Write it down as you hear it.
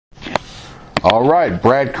All right,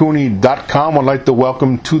 BradCooney.com. I'd like to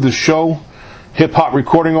welcome to the show hip-hop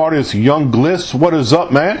recording artist Young Gliss. What is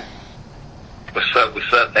up, man? What's up?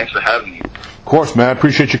 What's up? Thanks for having me. Of course, man. I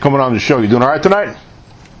appreciate you coming on the show. You doing all right tonight?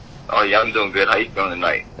 Oh, yeah, I'm doing good. How you feeling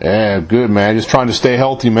tonight? Yeah, good, man. Just trying to stay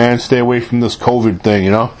healthy, man. Stay away from this COVID thing,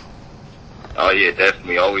 you know? Oh, yeah,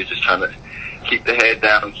 definitely. Always just trying to keep the head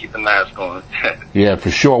down and keep the mask on. Yeah,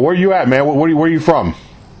 for sure. Where you at, man? Where are you from?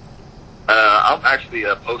 I'm actually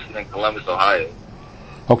posted in Columbus, Ohio.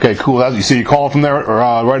 Okay, cool. You see you calling from there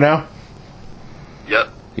right now? Yep.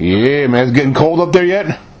 Yeah, man. It's getting cold up there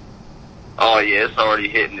yet? Oh, yeah, it's already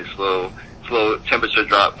hitting this slow temperature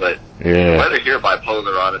drop, but yeah. The weather here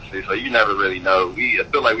bipolar, honestly, so you never really know. I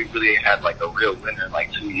feel like we really ain't had, like, a real winter in,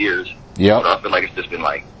 like, 2 years. Yep. So I feel like it's just been,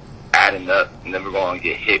 like, adding up, and then we're going to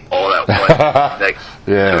get hit all at once next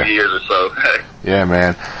 2 years or so. Yeah,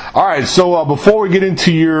 man. All right, so before we get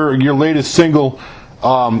into your latest single,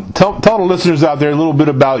 tell the listeners out there a little bit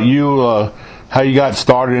about you, how you got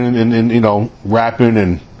started in you know, rapping,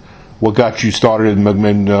 and what got you started in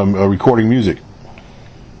recording music.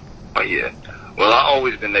 Oh, yeah. Well, I've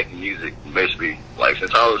always been making music, basically. Like,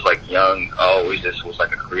 since I was, like, young, I always just was,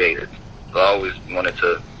 like, a creator. So I always knew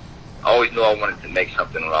I wanted to make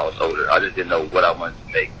something when I was older. I just didn't know what I wanted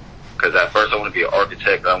to make. Because at first I wanted to be an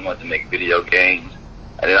architect, I wanted to make video games,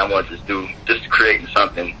 and then I wanted to just creating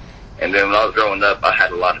something. And then when I was growing up, I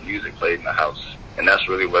had a lot of music played in the house. And that's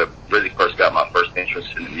really what really first got my first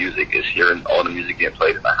interest in the music, is hearing all the music getting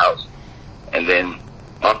played in the house. And then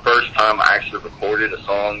my first time I actually recorded a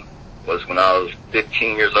song was when I was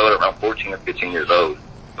 15 years old, around 14 or 15 years old.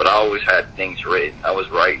 But I always had things written. I was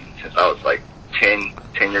writing since I was like 10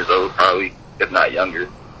 years old, probably, if not younger.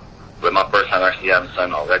 But my first time actually having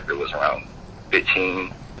something on record was around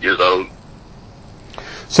 15 years old.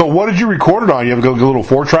 So what did you record it on? You have a little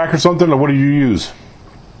 4-track or something, or what did you use?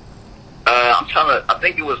 I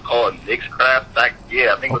think it was called Mixcraft. I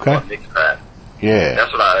think it was called Mixcraft. Yeah.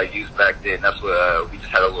 That's what I used back then. That's what we just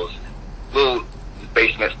had a little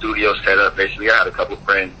basement studio set up. Basically, I had a couple of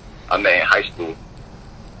friends I met in high school,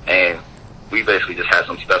 and we basically just had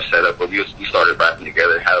some stuff set up, but we started rapping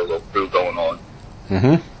together and had a little crew going on.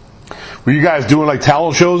 Mm-hmm. Were you guys doing like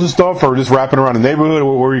talent shows and stuff, or just rapping around the neighborhood?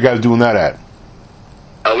 Where were you guys doing that at?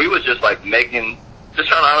 We was just like trying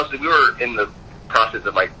to, honestly, we were in the process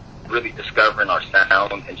of like really discovering our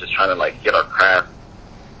sound and just trying to like get our craft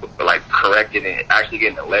like corrected and actually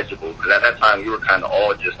getting it legible. Because at that time we were kind of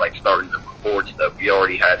all just like starting to record stuff. We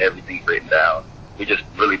already had everything written down. We just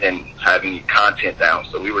really didn't have any content down,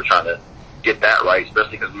 so we were trying to get that right,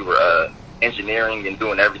 especially because we were engineering and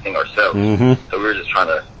doing everything ourselves. Mm-hmm. So we were just trying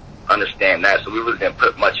to understand that. So we really didn't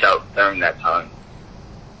put much out during that time.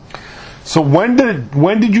 So when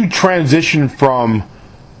did you transition from,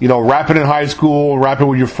 you know, rapping in high school, rapping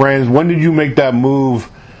with your friends? When did you make that move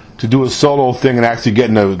to do a solo thing and actually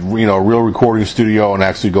get in a real recording studio and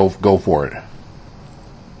actually go for it?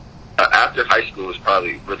 After high school was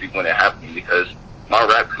probably really when it happened, because my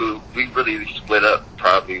rap crew, we really split up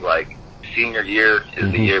probably like senior year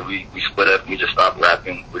is the year we split up and we just stopped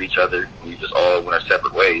rapping with each other. We just all went our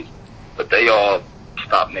separate ways. But they all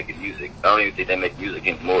stopped making music. I don't even think they make music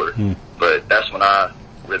anymore. But that's when I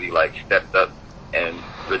really like stepped up and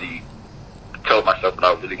really told myself what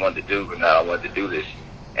I really wanted to do and that I wanted to do this.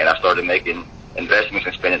 And I started making investments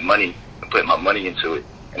and spending money and putting my money into it.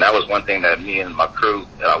 And that was one thing that me and my crew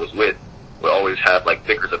that I was with would always have like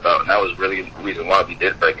bickers about. And that was really the reason why we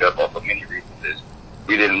did break up, off of many reasons.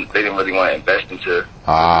 They didn't really want to invest into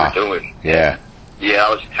what we were doing. Yeah. Yeah,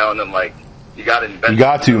 I was just telling them like, you got to invest. You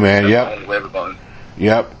got to, man. Yep. The only way we're going.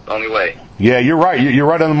 Yep. The only way. Yeah, you're right. You're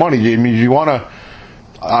right on the money. I mean, you want to.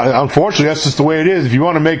 Unfortunately, that's just the way it is. If you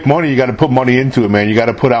want to make money, you got to put money into it, man. You got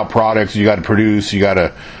to put out products. You got to produce. You got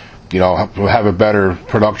to, have a better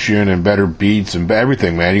production and better beats and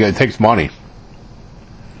everything, man. It takes money.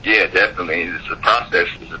 Yeah, definitely. It's a process.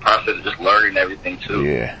 It's a process of just learning everything too.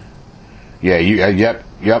 Yeah. Yeah.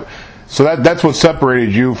 Yep. So that's what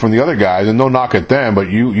separated you from the other guys, and no knock at them, but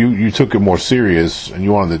you took it more serious and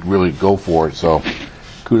you wanted to really go for it. So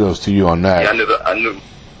kudos to you on that. Yeah,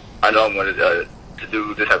 I wanted to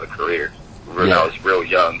do this as a career. When I was real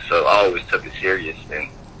young, so I always took it serious, and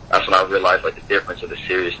that's when I realized like the difference of the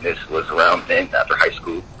seriousness was around then after high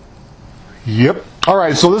school. Yep. All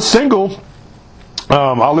right. So this single,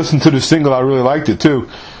 I listened to the single. I really liked it too.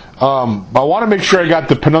 But I want to make sure I got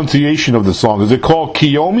the pronunciation of the song. Is it called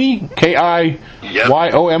Kiyomi?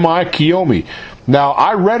 K-I-Y-O-M-I? Kiyomi. Now,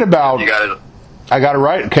 I read about... You got it. I got it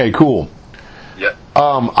right? Okay, cool. Yep.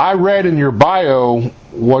 I read in your bio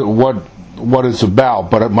what it's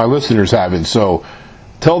about, but my listeners haven't. So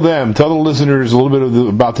tell the listeners a little bit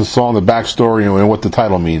about the song, the backstory, and what the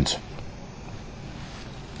title means.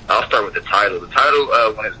 I'll start with the title. The title,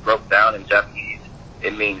 when it's broke down in Japanese,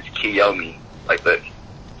 it means Kiyomi. Like the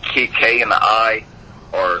K and the I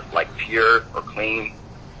are like pure or clean,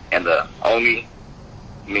 and the Omi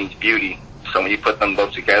means beauty. So when you put them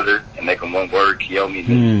both together and make them one word, Kiyomi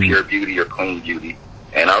means pure beauty or clean beauty.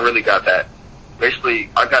 And I really got that. Basically,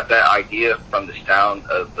 I got that idea from the sound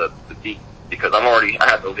of the beat, because I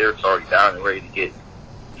had the lyrics already down and ready to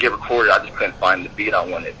get recorded. I just couldn't find the beat I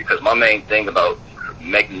wanted, because my main thing about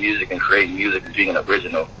making music and creating music is being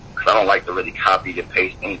original, because I don't like to really copy and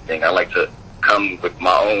paste anything. I like to come with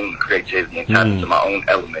my own creativity and tap into my own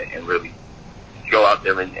element and really go out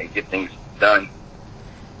there and get things done.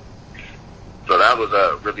 So that was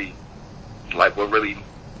really, like, what really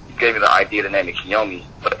gave me the idea to name it Kiyomi.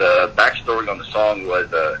 But the backstory on the song was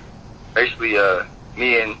basically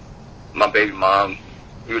me and my baby mom,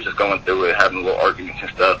 we were just going through it, having little arguments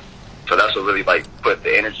and stuff. So that's what really, like, put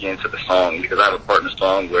the energy into the song, because I have a part in the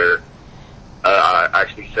song where I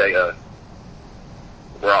actually say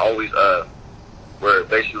where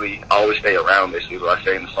basically I always stay around, basically, is what I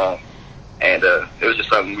say in the song. And it was just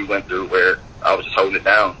something we went through where I was just holding it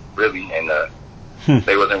down, really, and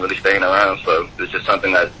they wasn't really staying around. So it was just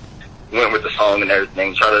something that went with the song and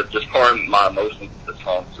everything. Try to just pour my emotions into the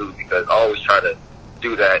song, too, because I always try to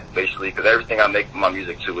do that, basically, because everything I make my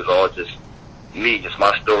music to is all just me, just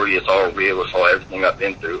my story. It's all real. It's all everything I've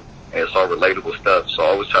been through, and it's all relatable stuff. So I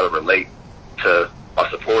always try to relate to my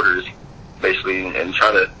supporters, basically, and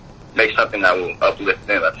try to make something that will uplift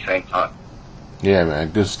them at the same time. Yeah, man,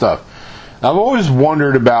 good stuff. I've always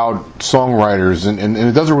wondered about songwriters, and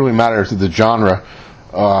it doesn't really matter to the genre.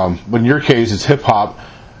 But in your case, it's hip hop.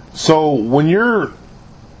 So when you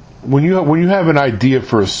have an idea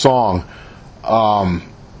for a song,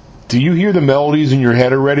 do you hear the melodies in your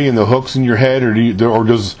head already and the hooks in your head, or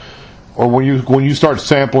when you start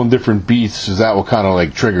sampling different beats, is that what kind of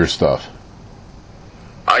like triggers stuff?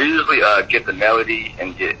 I usually get the melody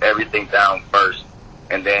and get everything down first,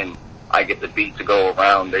 and then I get the beat to go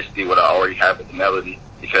around basically what I already have with the melody.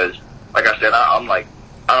 Because, like I said, I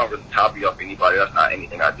don't really copy off anybody. That's not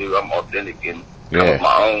anything I do. I'm authentic and come with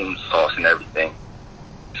my own sauce and everything.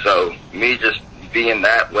 So me just being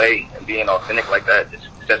that way and being authentic like that just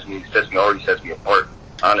sets me apart,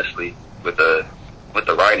 honestly, with the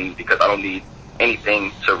writing, because I don't need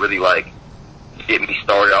anything to really like get me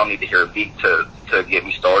started. I don't need to hear a beat to get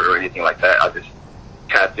me started or anything like that. I just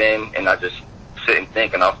tap in and I just sit and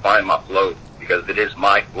think, and I'll find my flow, because it is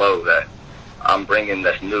my flow that I'm bringing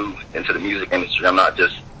that's new into the music industry. I'm not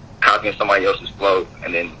just copying somebody else's flow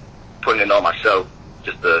and then putting it on myself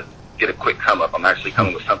just to get a quick come up. I'm actually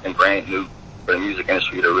coming with something brand new for the music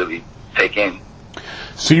industry to really take in.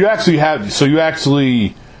 So you actually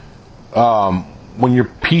when you're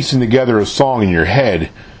piecing together a song in your head,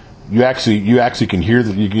 you actually can hear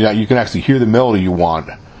you can actually hear the melody you want,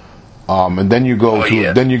 and then you go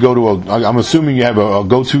I'm assuming you have a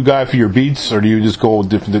go-to guy for your beats, or do you just go with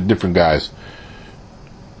different guys?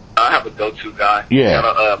 I have a go-to guy.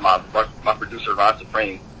 Yeah. My producer Ron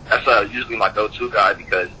Supreme. That's usually my go-to guy,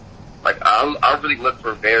 because like I really look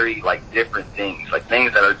for very like different things, like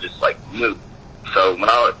things that are just like new. So when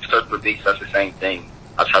I search for beats, that's the same thing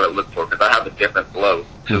I try to look for, because I have a different flow.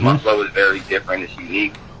 So my flow is very different. It's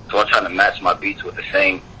unique. So I try to match my beats with the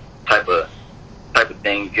same type of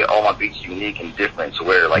thing. Get all my beats unique and different, to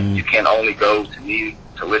where like you can't only go to me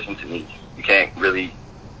to listen to me. You can't really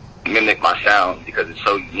mimic my sound because it's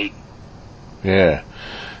so unique. Yeah.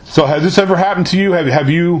 So has this ever happened to you? Have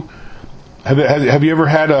you ever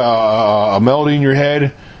had a melody in your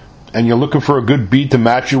head and you're looking for a good beat to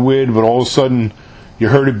match it with, but all of a sudden you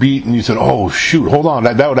heard a beat and you said, "Oh shoot, hold on,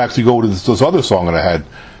 that would actually go to this other song that I had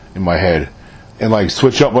in my head," and like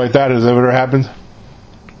switch up like that? Has that ever happened?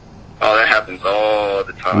 Oh, that happens all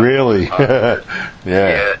the time. Really?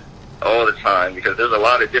 Yeah, all the time, because there's a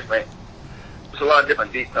lot of different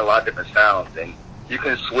beats and a lot of different sounds, and you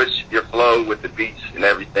can switch your flow with the beats and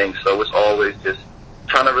everything. So it's always just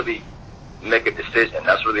trying to really make a decision.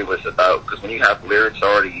 That's really what it's about, because when you have lyrics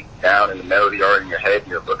already down and the melody already in your head and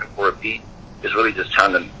you're looking for a beat, it's really just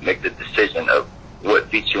trying to make the decision of what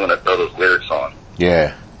beat you want to throw those lyrics on.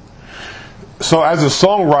 Yeah. So as a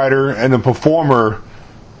songwriter and a performer,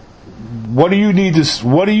 what do you need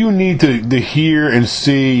to hear and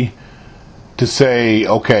see to say,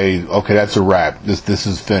 okay, that's a wrap. This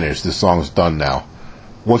is finished. This song's done now.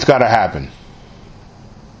 What's got to happen?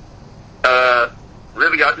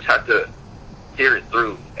 Really, I just have to hear it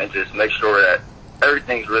through and just make sure that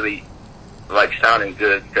everything's really like sounding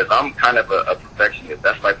good, because I'm kind of a perfectionist.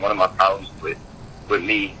 That's like one of my problems with with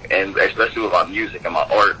me, and especially with my music and my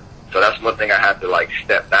art. So that's one thing I have to like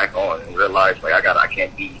step back on and realize like I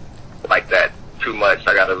can't be like that too much.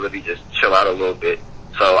 I gotta really just chill out a little bit.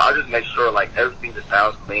 So I just make sure like everything just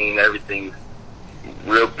sounds clean, everything's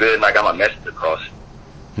real good, and I got my message across.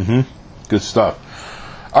 Good stuff.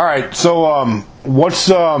 All right, so what's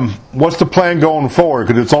the plan going forward?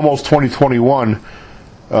 Because it's almost 2021.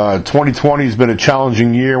 2020 has been a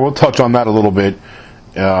challenging year. We'll touch on that a little bit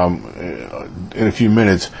in a few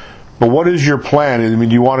minutes. But what is your plan? I mean,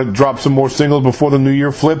 do you want to drop some more singles before the new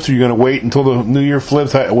year flips? Or are you going to wait until the new year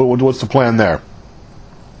flips? What's the plan there?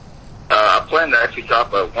 I plan to actually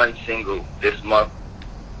drop one single this month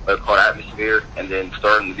called Atmosphere, and then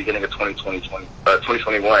starting the beginning of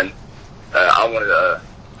 2021, I wanted to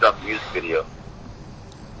drop a music video.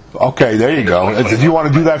 Okay, there you go. Do you want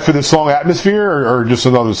to do that for the song Atmosphere, or just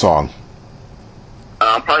another song?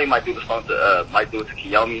 I probably might do the song might do it to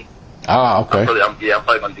Kiyomi. Ah, okay. I'm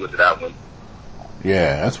probably going to do it to that one.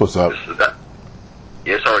 Yeah, that's what's up.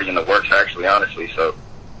 Yeah, it's already in the works, actually, honestly, so.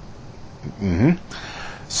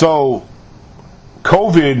 So,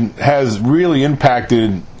 COVID has really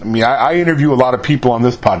impacted, I mean, I interview a lot of people on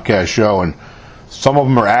this podcast show, and some of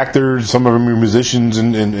them are actors, some of them are musicians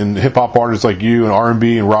and hip-hop artists like you, and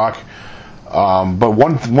R&B and rock. But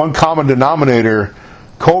one common denominator,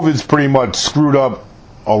 COVID's pretty much screwed up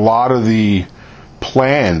a lot of the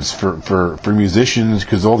plans for musicians,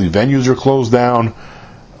 because all these venues are closed down.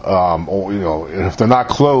 Or, if they're not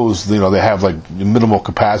closed, they have like minimal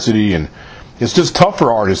capacity, and it's just tough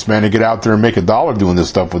for artists, man, to get out there and make a dollar doing this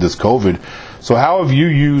stuff with this COVID. So how have you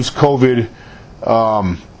used COVID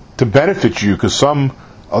to benefit you? Because some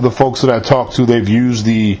of the folks that I talked to, they've used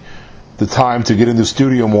the time to get in the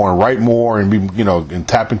studio more and write more and be, and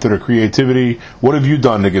tap into their creativity. What have you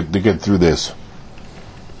done to get through this?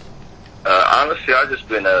 Honestly, I've just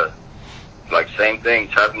been same thing,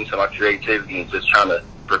 tapping into my creativity and just trying to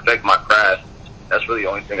perfect my craft. That's really the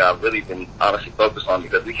only thing I've really been honestly focused on,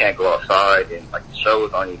 because we can't go outside, and like the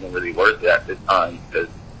shows aren't even really worth it at this time, because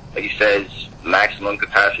like you said, maximum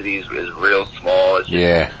capacity is real small. It's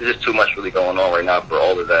just too much really going on right now for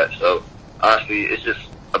all of that. So honestly, it's just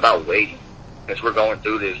about waiting. Since we're going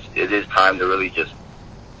through this, it is time to really just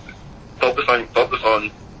focus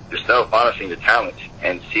on yourself, honestly, your talent,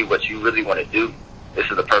 and see what you really want to do. This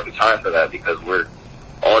is the perfect time for that, because we're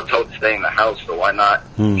all told to stay in the house, so why not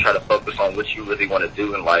try to focus on what you really want to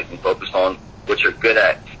do in life, and focus on what you're good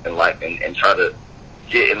at in life, and try to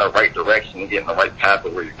get in the right direction and get in the right path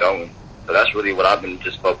of where you're going. So that's really what I've been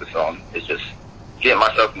just focused on, is just getting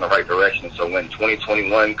myself in the right direction. So when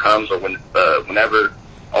 2021 comes, or whenever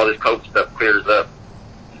all this COVID stuff clears up,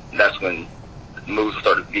 that's when moves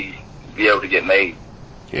start to be able to get made.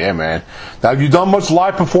 Yeah, man. Now, have you done much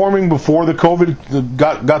live performing before the COVID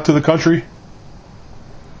got to the country?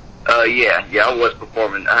 Yeah, I was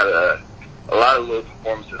performing. I had a lot of little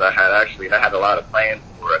performances I had a lot of plans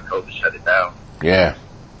before COVID shut it down. Yeah.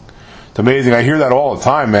 It's amazing. I hear that all the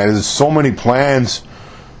time, man. There's so many plans,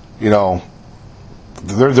 there was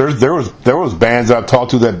bands I've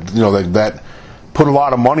talked to that, that put a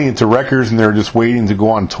lot of money into records, and they're just waiting to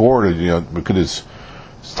go on tour because it's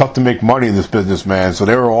tough to make money in this business, man. So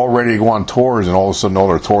they were all ready to go on tours, and all of a sudden all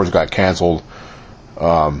their tours got canceled.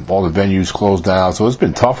 All the venues closed down, so it's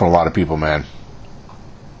been tough on a lot of people, man.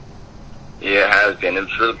 Yeah, it has been.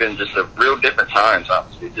 It's really been just a real different times,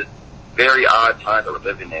 obviously. Just very odd times that we're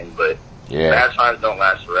living in, but bad times don't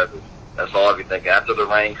last forever. That's all I've been thinking. After the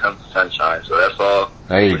rain comes the sunshine, so that's all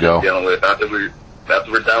we're dealing with. After we're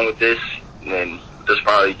done with this, then just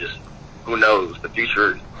probably just, who knows, the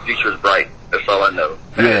future is bright. That's all I know.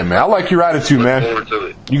 Yeah, man. I like your attitude, man. Look forward to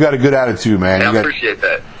it. You got a good attitude, man. Yeah, I appreciate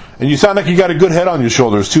that. And you sound like you got a good head on your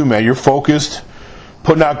shoulders, too, man. You're focused,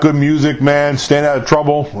 putting out good music, man, staying out of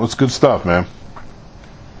trouble. That's good stuff, man.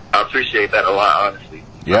 I appreciate that a lot, honestly.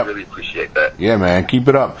 Yep. I really appreciate that. Yeah, man. Keep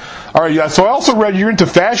it up. All right, so I also read you're into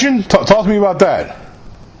fashion. Talk to me about that.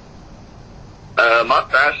 My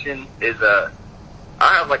fashion is I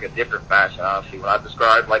have like a different fashion, honestly. When I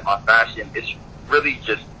describe like my fashion, it's really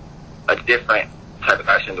just a different type of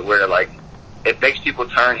fashion to wear. Like, it makes people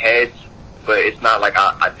turn heads, but it's not like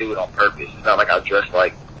I do it on purpose. It's not like I dress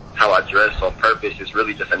like how I dress on purpose. It's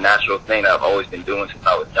really just a natural thing that I've always been doing since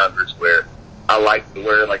I was younger. It's where I like to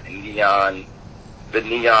wear like the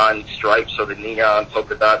neon stripes or the neon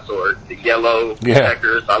polka dots or the yellow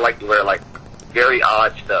checkers. I like to wear like very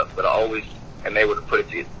odd stuff, but I always am able to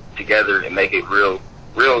put it together and make it look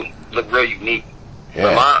real unique. Yeah.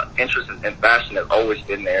 But my interest in fashion has always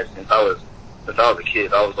been there since I was a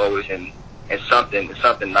kid. I was always in something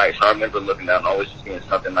nice. I remember looking down and always just seeing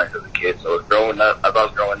something nice as a kid. So as I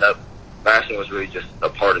was growing up, fashion was really just a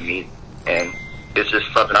part of me, and it's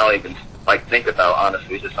just something I don't even like think about.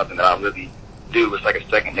 Honestly, it's just something that I really do. It's like a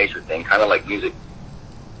second nature thing, kind of like music.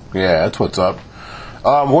 Yeah, that's what's up.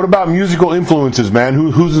 What about musical influences, man?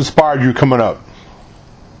 Who's inspired you coming up?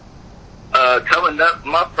 Coming up,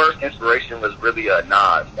 my first inspiration was really Nas.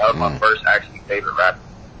 That was my first actually favorite rapper.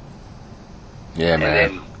 Yeah, man.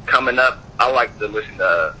 And then coming up, I like to listen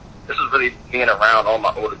to. This was really being around all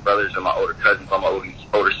my older brothers and my older cousins, all my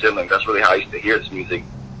older siblings. That's really how I used to hear this music.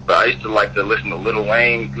 But I used to like to listen to Lil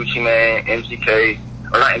Wayne, Gucci Mane, MGK,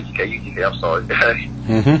 or not MGK, UGK. I'm sorry.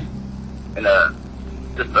 Mm-hmm. And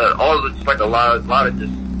just all of it, just like a lot of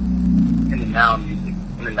just in the now music,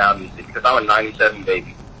 because I'm a '97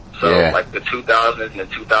 baby. So Yeah. like the 2000s and the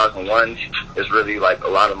 2001s is really like a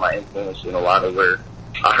lot of my influence and a lot of where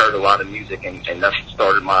I heard a lot of music, and that's what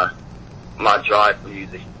started my drive for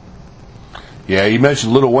music. Yeah, you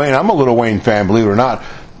mentioned Lil Wayne. I'm a Lil Wayne fan, believe it or not.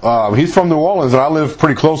 He's from New Orleans, and I live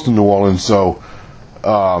pretty close to New Orleans, so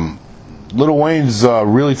Lil Wayne's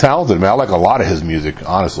really talented, man. I like a lot of his music,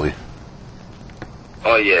 honestly.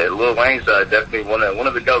 Oh yeah, Lil Wayne's definitely one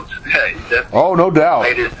of the goats. He definitely Oh, no doubt.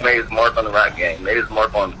 made his mark on the rap game. Made his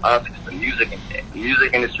mark on honestly the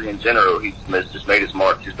music industry in general. He's just made his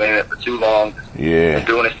mark. He's been in it for too long. Yeah. And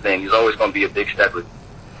doing his thing. He's always going to be a big stepper.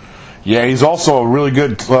 Yeah, he's also a really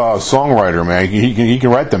good songwriter, man. He can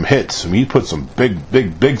write them hits. I mean, he put some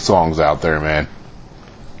big songs out there, man.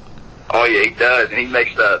 Oh yeah, he does, and he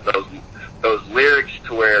makes those lyrics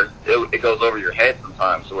to where it goes over your head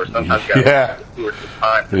sometimes. So where sometimes you got to do it some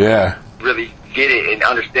time to really get it and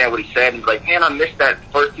understand what he said, and be like, man, I missed that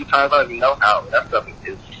first 2 times. I don't even know how. That stuff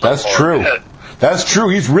is so That's hard. true. That's true.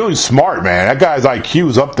 He's really smart, man. That guy's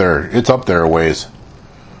IQ's up there. It's up there a ways.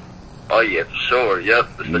 Oh yeah, for sure.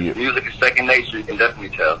 Yep. Music is second nature. You can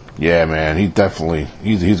definitely tell. Yeah, man. He's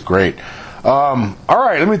great. All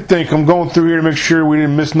right, let me think. I'm going through here to make sure we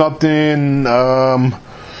didn't miss nothing.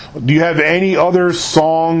 Do you have any other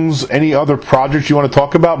songs, any other projects you want to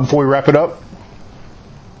talk about before we wrap it up?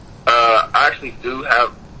 I actually do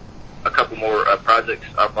have a couple more projects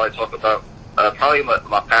I'll probably talk about. Probably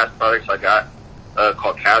my past projects I got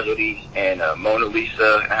called Casualties and Mona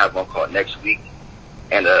Lisa, and I have one called Next Week,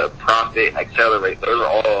 and Profit and Accelerate. Those are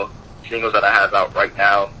all singles that I have out right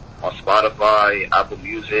now on Spotify, Apple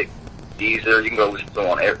Music, Deezer. You can go listen to them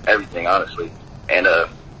on everything, honestly. And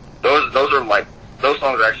those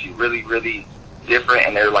songs are actually really, really different,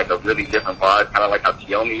 and they're like a really different vibe, kind of like how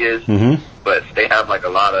Kiyomi is. Mm-hmm. But they have like a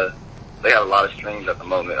lot of streams at the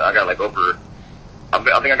moment. I got like I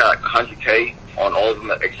think I got like 100K on all of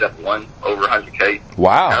them except one, over 100K.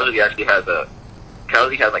 Wow. Casualty has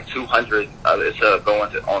like 200. It's going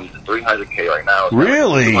on to 300K right now. It's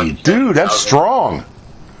Really? like Dude, that's strong.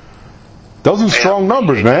 Those are strong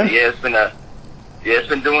numbers, man. Yeah, it's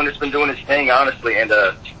been doing its thing, honestly, and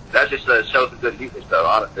that just shows the good music, though.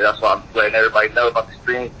 Honestly, that's why I'm letting everybody know about the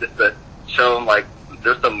streams, just to show them like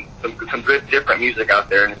there's some good different music out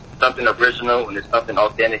there, and it's something original and it's something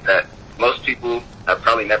authentic that most people have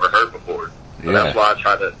probably never heard before. So that's why I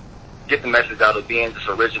try to get the message out of being just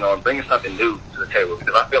original and bringing something new to the table,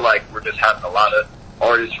 because I feel like we're just having a lot of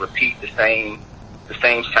artists repeat the same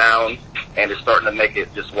sound, and it's starting to make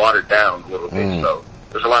it just watered down a little bit. So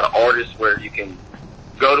there's a lot of artists where you can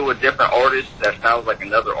go to a different artist that sounds like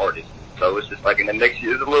another artist. So it's just like, and it makes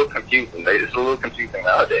you, it's a little confusing. It's a little confusing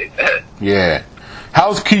nowadays. Yeah.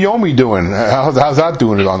 How's Kiyomi doing? How's that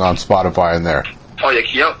doing on Spotify in there? Oh yeah,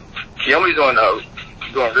 Kiyomi's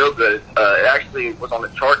doing real good. It actually was on the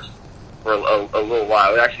charts for a little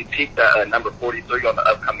while. It actually peaked at number 43 on the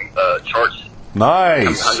upcoming charts.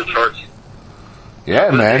 Nice. 100 charts.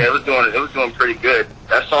 Yeah, man. Yeah, it was doing pretty good.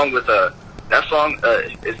 That song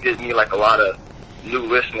is giving me like a lot of new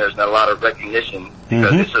listeners and a lot of recognition,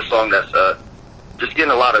 because it's a song that's just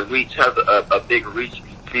getting a lot of reach, has a big reach.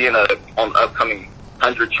 Being on the upcoming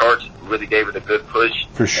 100 charts really gave it a good push.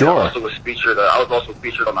 For sure. I was also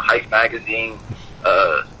featured on the Hype magazine,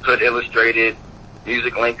 Hood Illustrated,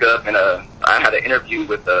 Music Link Up, and I had an interview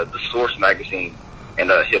with the Source magazine and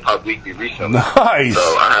Hip Hop Weekly recently. Nice. So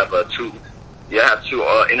I have two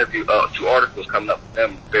articles coming up with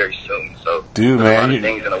them very soon. So dude, there's man, a lot of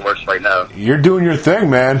things in the works right now. You're doing your thing,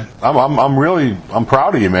 man. I'm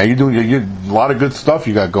proud of you, man. You're a lot of good stuff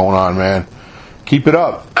you got going on, man. Keep it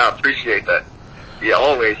up. I appreciate that. Yeah,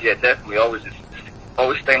 always. Yeah, definitely. Always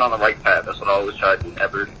staying on the right path. That's what I always try to do.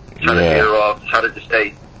 Never try to veer off. Try to just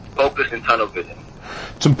stay focused and tunnel vision.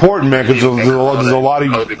 It's important, man, because there's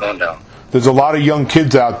a lot of young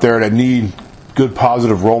kids out there that need good,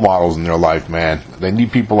 positive role models in their life, man. They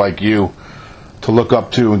need people like you to look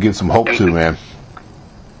up to and give some hope to, man.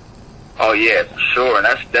 Oh yeah, for sure, and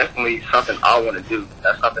that's definitely something I want to do.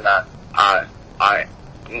 That's something I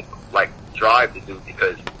like drive to do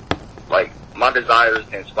because like my desire is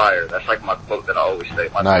to inspire. That's like my quote that I always say.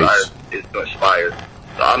 My desire is to inspire.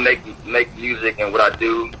 So I make music, and what I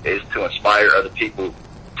do is to inspire other people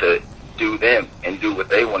to do them and do what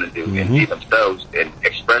they want to do and be themselves and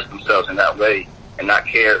express themselves in that way and not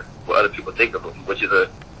care what other people think of them, which is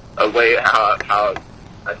a way how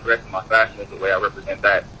I direct my fashion is the way I represent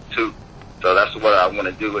that too. So that's what I want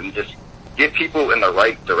to do and just get people in the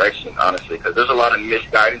right direction, honestly, because there's a lot of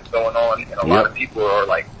misguidance going on and a lot of people are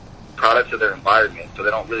like products of their environment, so they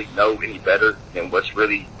don't really know any better than what's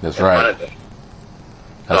really in front of them.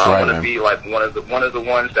 So I want to be like one of the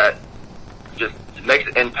ones that just makes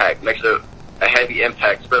an impact, makes a heavy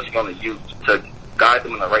impact, especially on the youth, to guide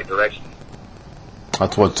them in the right direction.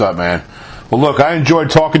 That's what's up, man. Well, look, I enjoyed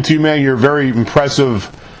talking to you, man. You're a very impressive,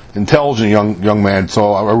 intelligent young man.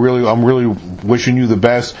 So I'm really wishing you the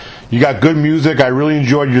best. You got good music. I really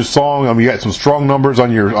enjoyed your song. You got some strong numbers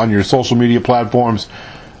on your social media platforms.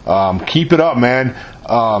 Keep it up, man.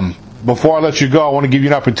 Before I let you go, I want to give you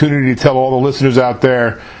an opportunity to tell all the listeners out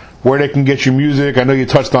there where they can get your music. I know you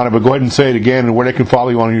touched on it, but go ahead and say it again and where they can follow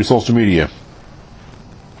you on your social media.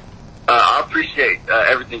 I appreciate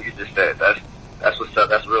everything you just said. That's what's up.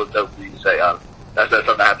 That's real dope for you to say. That's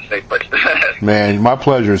something I have to say first. Man, my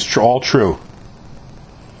pleasure. It's all true.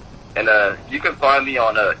 And you can find me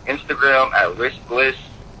on Instagram at Rich Glist.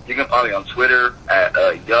 You can find me on Twitter at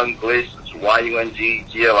Young Glist. It's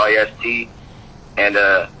YUNGGLIST. And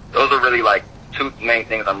those are really like two main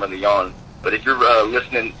things I'm really on. But if you're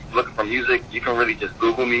looking for music, you can really just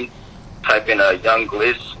Google me, type in Young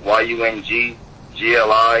Glist, YUNGGLI,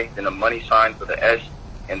 then a money sign for the S,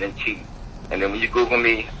 and then T. And then when you Google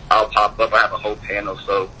me, I'll pop up. I have a whole panel.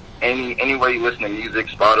 So anywhere you listen to music,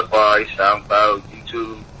 Spotify, SoundCloud,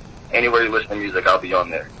 YouTube, anywhere you listen to music, I'll be on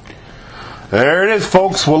there. There it is,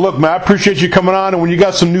 folks. Well, look, man, I appreciate you coming on. And when you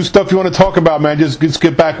got some new stuff you want to talk about, man, just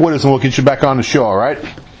get back with us and we'll get you back on the show, all right?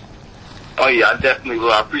 Oh, yeah, I definitely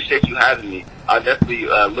will. I appreciate you having me. I definitely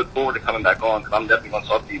look forward to coming back on because I'm definitely going to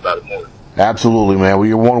talk to you about it more. Absolutely, man. Well,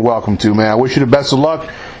 you're more than welcome to, man. I wish you the best of luck.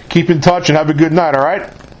 Keep in touch and have a good night, all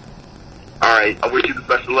right? All right. I wish you the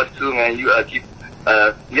best of luck, too, man. You have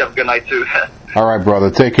a good night, too. All right, brother.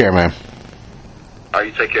 Take care, man. All right,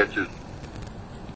 you take care, too.